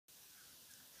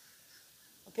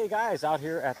Okay guys, out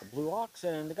here at the Blue Ox,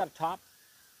 and they got a top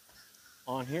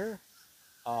on here.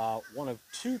 One of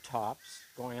two tops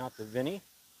going out to Vinny.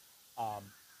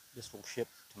 This will ship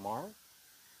tomorrow.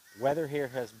 Weather here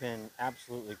has been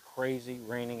absolutely crazy,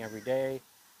 raining every day.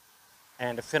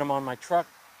 And to fit them on my truck,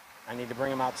 I need to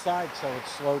bring them outside, so it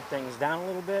slowed things down a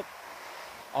little bit.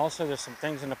 Also, there's some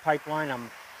things in the pipeline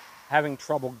I'm having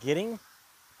trouble getting.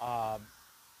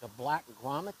 The black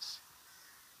grommets.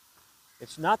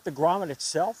 It's not the grommet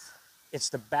itself, it's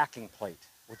the backing plate,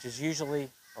 which is usually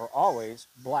or always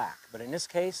black. But in this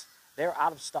case, they're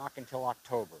out of stock until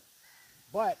October.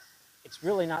 But it's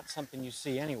really not something you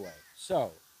see anyway.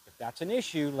 So if that's an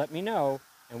issue, let me know,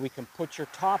 and we can put your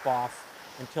top off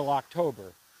until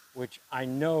October, which I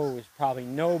know is probably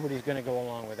nobody's going to go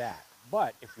along with that.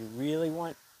 But if you really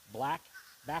want black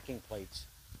backing plates,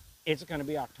 it's going to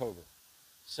be October.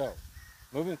 So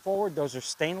moving forward, those are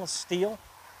stainless steel,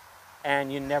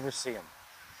 and you never see them.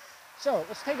 So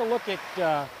let's take a look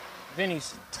at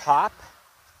Vinny's top.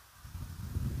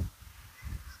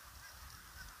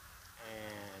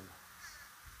 And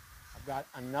I've got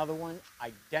another one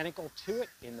identical to it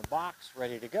in the box,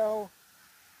 ready to go.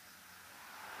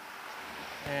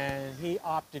 And he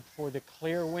opted for the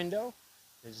clear window,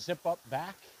 the zip up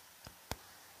back.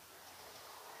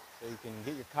 So you can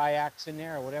get your kayaks in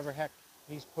there or whatever heck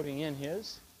he's putting in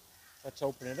his. Let's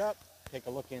open it up, take a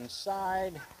look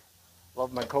inside.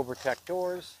 Love my Cobra-Tech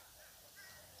doors.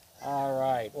 All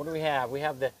right, what do we have? We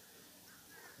have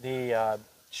the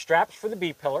straps for the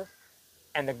B-pillar,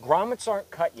 and the grommets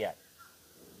aren't cut yet.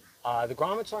 The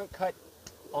grommets aren't cut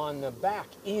on the back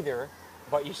either,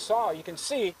 but you can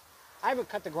see, I haven't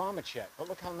cut the grommets yet, but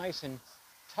look how nice and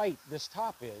tight this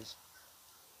top is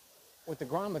with the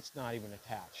grommets not even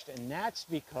attached. And that's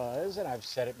because, and I've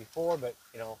said it before, but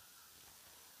you know,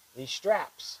 these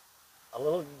straps, a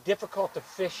little difficult to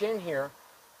fish in here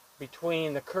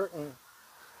between the curtain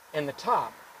and the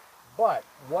top, but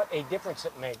what a difference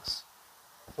it makes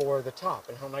for the top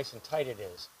and how nice and tight it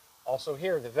is. Also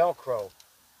here, the Velcro,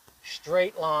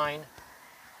 straight line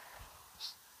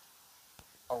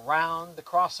around the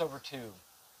crossover tube,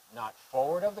 not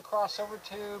forward of the crossover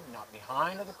tube, not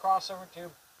behind of the crossover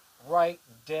tube, right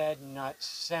dead nut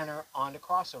center on the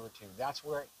crossover tube. That's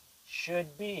where it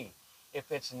should be. If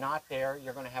it's not there,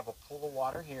 you're going to have a pool of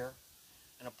water here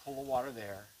and a pool of water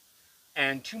there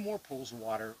and two more pools of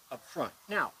water up front.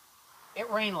 Now, it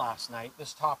rained last night.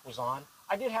 This top was on.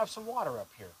 I did have some water up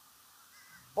here,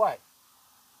 but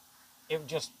it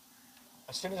just,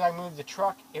 as soon as I moved the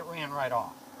truck, it ran right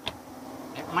off.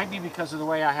 It might be because of the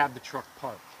way I have the truck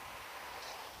parked.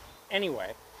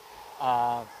 Anyway,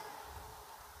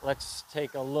 let's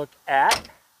take a look at,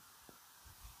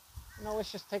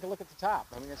 let's just take a look at the top.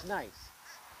 I mean, it's nice.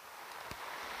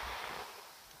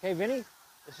 Okay, Vinny,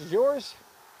 this is yours.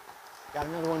 Got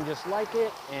another one just like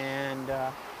it, and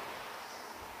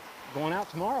going out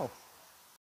tomorrow.